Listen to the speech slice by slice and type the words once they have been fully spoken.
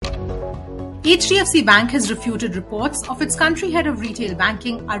HDFC Bank has refuted reports of its country head of retail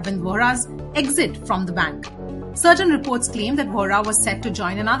banking, Arvind Vohra's exit from the bank. Certain reports claim that Vohra was set to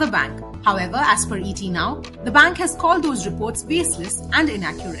join another bank. However, as per ET Now, the bank has called those reports baseless and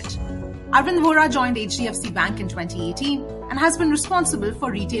inaccurate. Arvind Vohra joined HDFC Bank in 2018 and has been responsible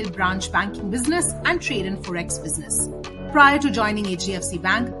for retail branch banking business and trade and forex business. Prior to joining HDFC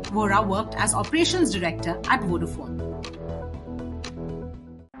Bank, Vohra worked as operations director at Vodafone.